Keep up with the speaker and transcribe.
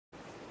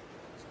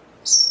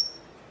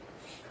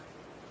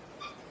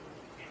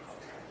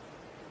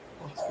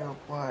Oh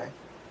boy.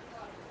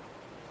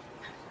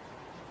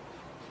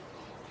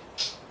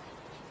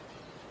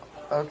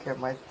 Okay,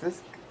 my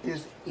disc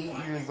is 8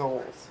 years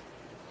old.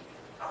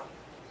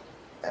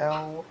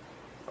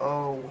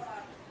 LOL.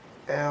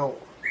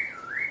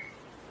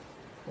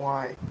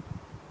 Why?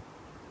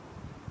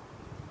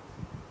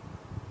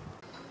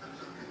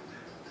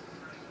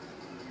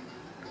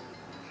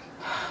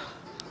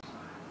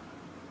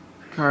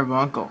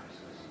 Carbuncle,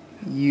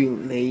 you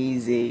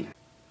lazy.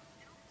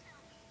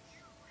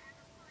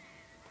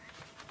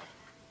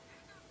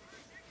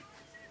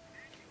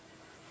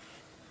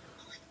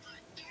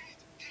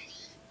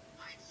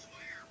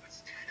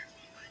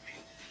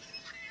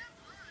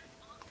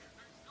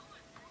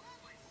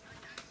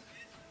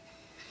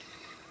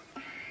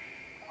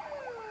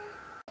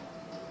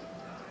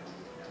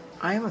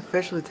 I am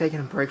officially taking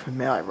a break from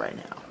Melee right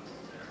now.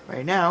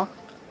 Right now,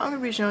 I'm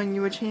going to be showing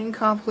you a chain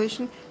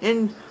compilation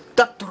in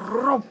Dr.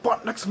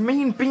 Robotnik's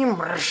main beam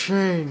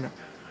machine.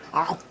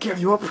 I'll give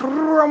you a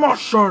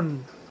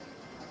promotion.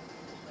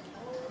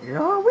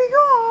 Here we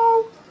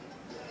go.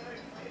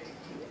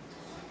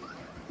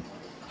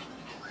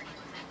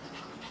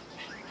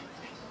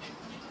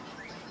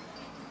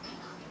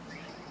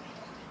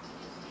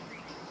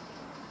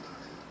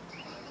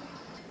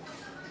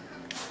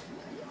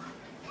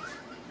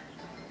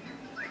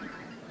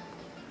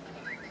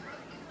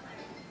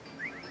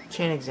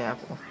 Chain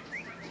example.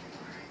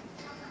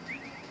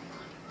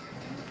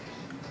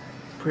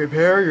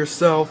 Prepare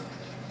yourself.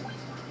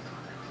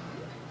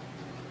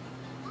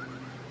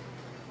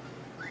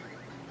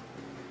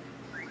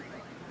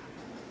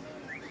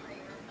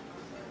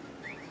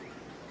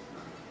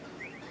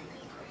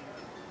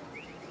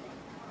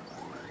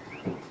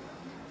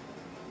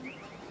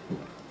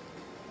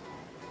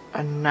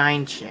 A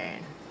 9 chain.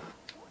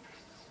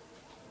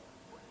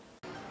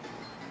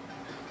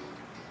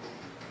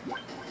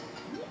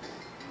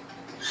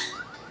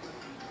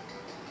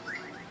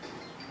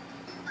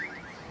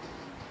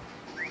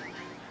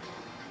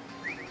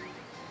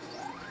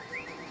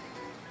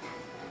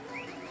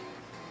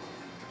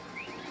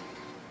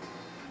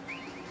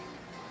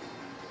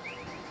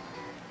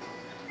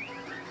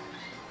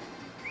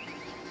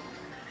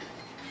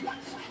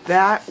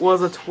 That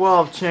was a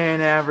 12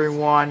 chain,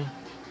 everyone.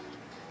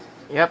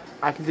 Yep,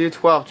 I can do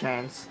 12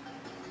 chains.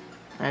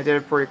 And I did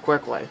it pretty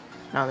quickly.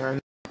 Now they're in.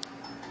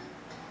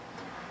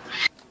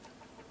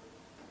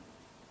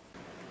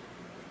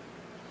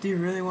 Do you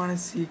really want to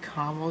see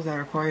combos that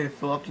require you to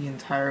fill up the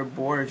entire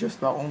board or just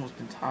about almost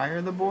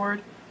entire the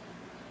board?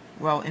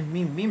 Well, in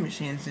Mean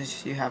Machine,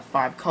 since you have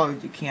 5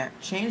 colors, you can't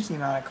change the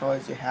amount of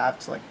colors you have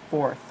to like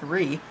 4 or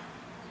 3.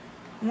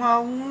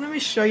 Well, let me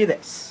show you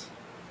this.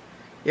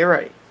 Get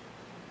ready.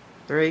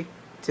 3,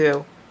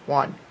 2,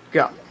 1,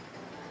 go.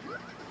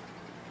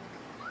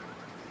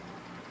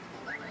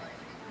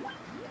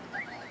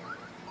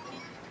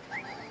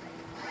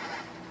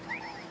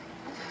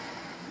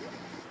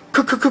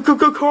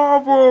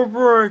 Combo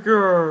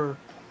breaker.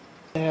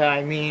 Yeah,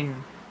 I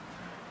mean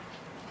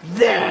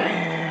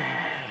this.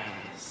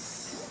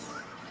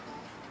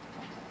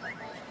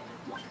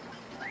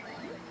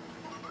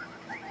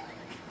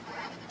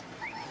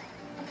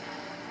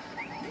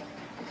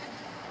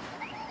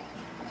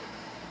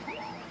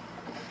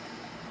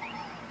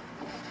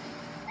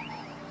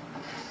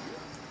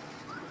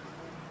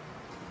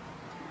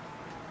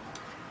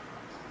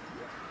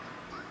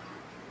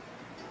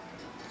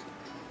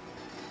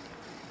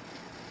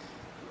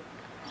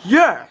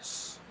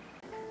 Yes!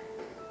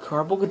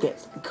 Carnival could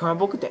dance, the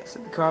carnival could dance, the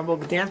carnival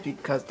could dance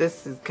because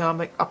this is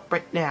coming up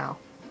right now.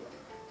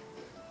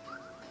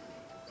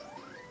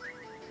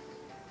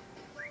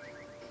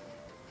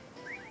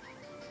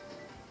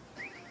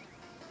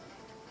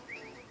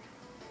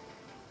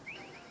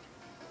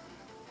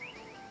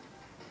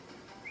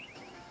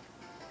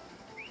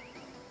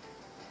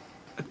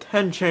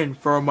 Attention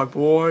for my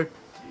boy,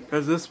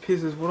 because this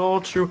piece is what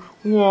all true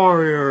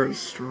warriors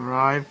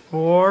strive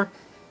for.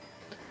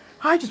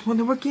 I just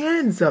wonder what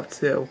Ganon's up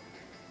to.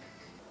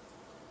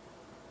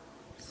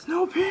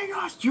 Snow being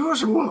as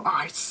usual,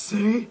 I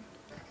see.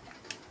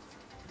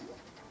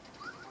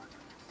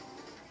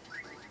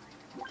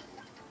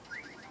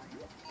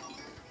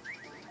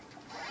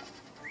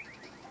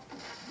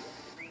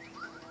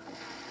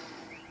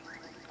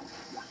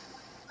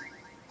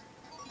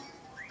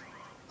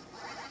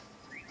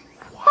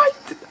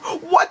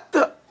 What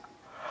the?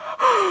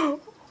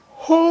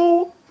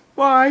 Oh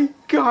my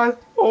god,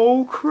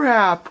 oh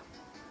crap.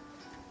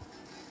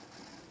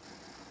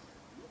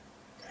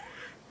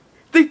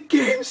 The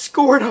game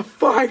scored a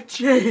 5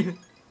 chain.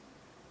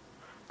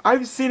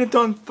 I've seen it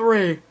done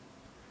 3,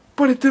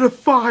 but it did a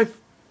 5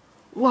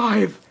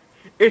 live.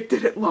 It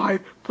did it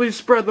live. Please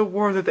spread the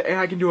word that the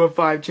AI can do a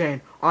 5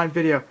 chain on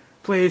video.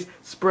 Please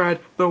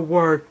spread the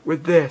word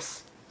with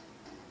this.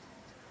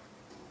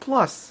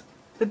 Plus,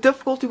 the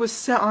difficulty was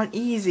set on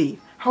easy.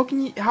 How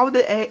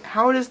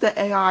does the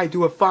AI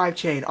do a 5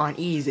 chain on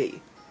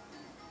easy?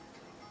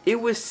 It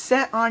was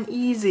set on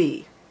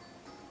easy.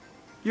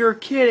 You're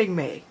kidding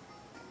me.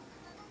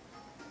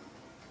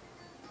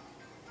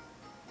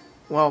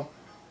 Well,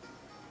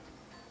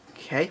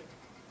 Okay,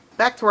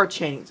 back to our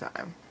chaining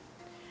time.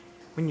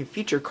 When you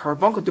feature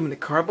Carbuncle doing the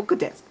Carbuncle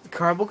dance,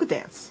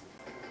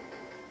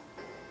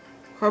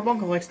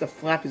 Carbuncle likes to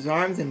flap his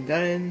arms and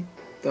then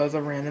does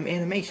a random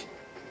animation,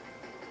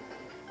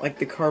 like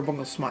the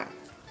Carbuncle smile.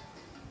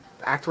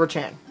 Back to our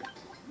chain.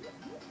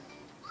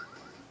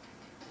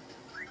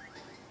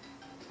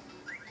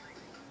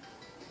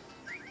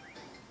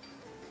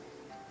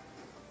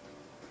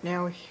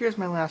 Now here's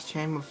my last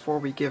chain before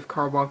we give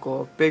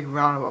Carbuncle a big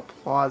round of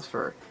applause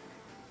for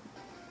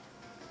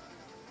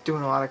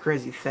doing a lot of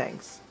crazy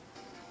things.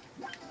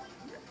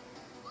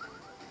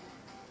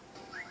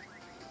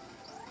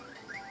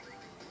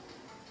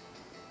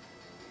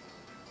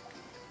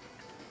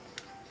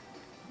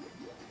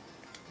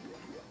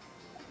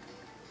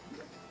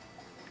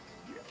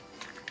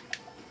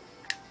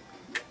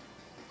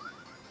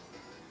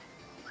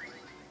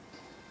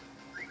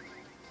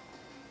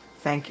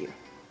 Thank you.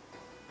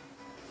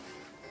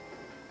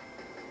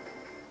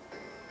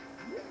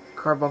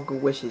 Carbuncle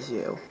wishes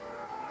you.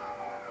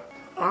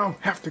 I'll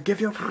have to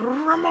give you a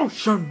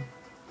promotion.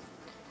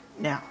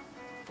 Now,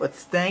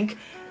 let's thank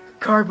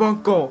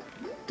Carbuncle.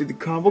 Do the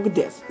Carbuncle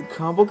dance, the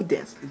Carbuncle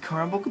dance, the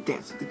Carbuncle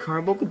dance, the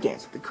Carbuncle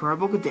dance, the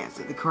Carbuncle dance,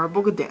 the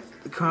Carbuncle dance,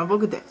 the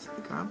Carbuncle dance,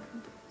 the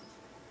Carbuncle.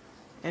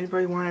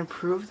 Anybody want to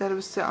prove that it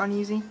was set on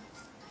easy?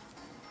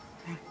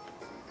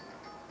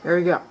 There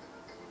we go.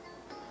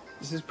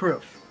 This is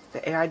proof.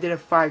 The AI did a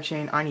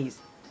 5-chain on easy.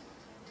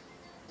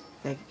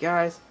 Thank you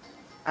guys.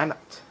 I'm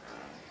out.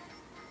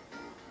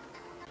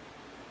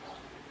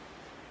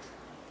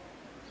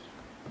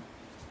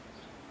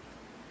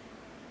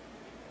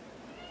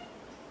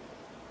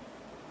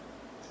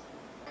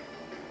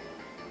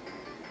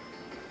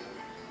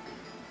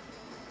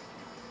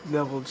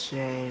 Double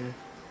chain.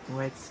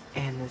 Let's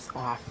end this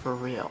off for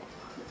real.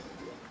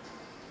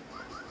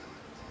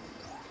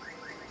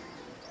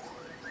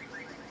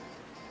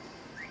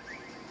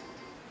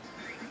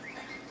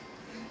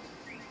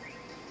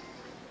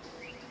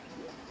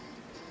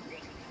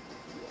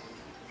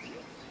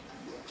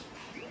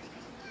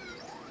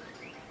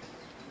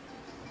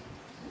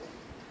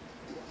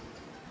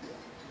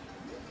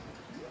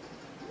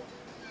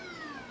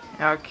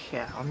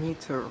 Okay, I'll need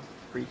to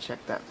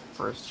recheck that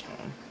first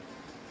chain.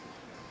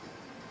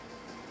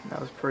 That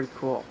was pretty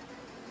cool.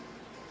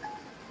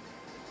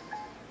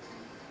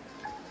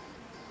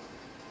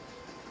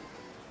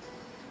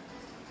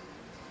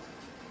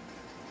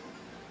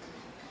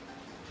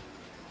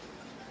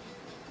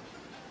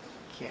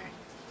 Okay.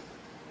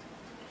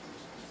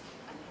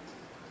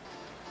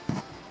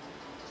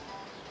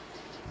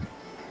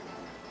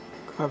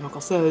 Carbuncle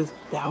says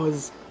that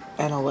was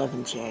an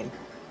 11 chain.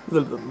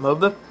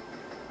 Mother.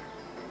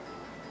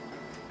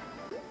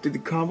 Do the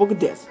Carbuncle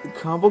dance, the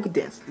Carbuncle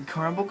dance, the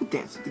Carbuncle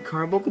dance, the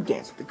Carbuncle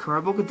dance, the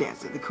Carbuncle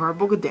dance, the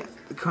Carbuncle dance,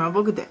 the Carbuncle dance, the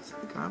Carbuncle dance,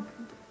 the Carbuncle.